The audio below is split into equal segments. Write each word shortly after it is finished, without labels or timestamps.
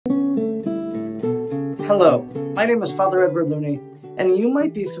Hello, my name is Father Edward Looney, and you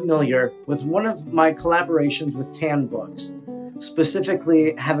might be familiar with one of my collaborations with Tan Books,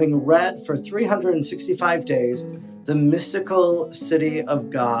 specifically having read for 365 days The Mystical City of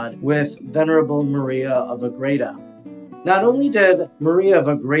God with Venerable Maria of Agreda. Not only did Maria of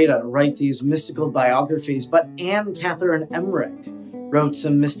Agreda write these mystical biographies, but Anne Catherine Emmerich wrote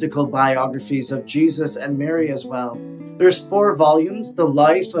some mystical biographies of Jesus and Mary as well. There's 4 volumes, The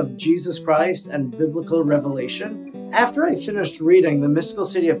Life of Jesus Christ and Biblical Revelation. After I finished reading The Mystical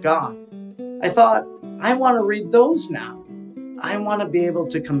City of God, I thought, I want to read those now. I want to be able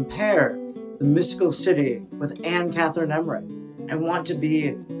to compare The Mystical City with Anne Catherine Emmerich. I want to be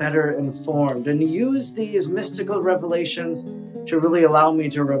better informed and use these mystical revelations to really allow me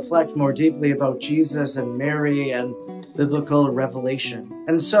to reflect more deeply about Jesus and Mary and biblical revelation.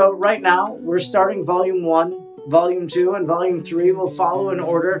 And so right now, we're starting Volume 1. Volume 2 and Volume 3 will follow in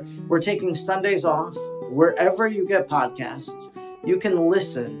order. We're taking Sundays off. Wherever you get podcasts, you can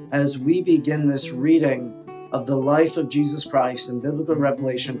listen as we begin this reading of the life of Jesus Christ and biblical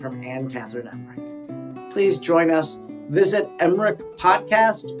revelation from Anne Catherine Emmerich. Please join us. Visit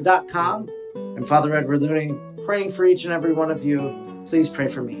emmerichpodcast.com. I'm Father Edward Looney, praying for each and every one of you. Please pray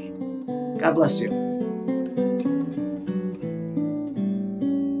for me. God bless you.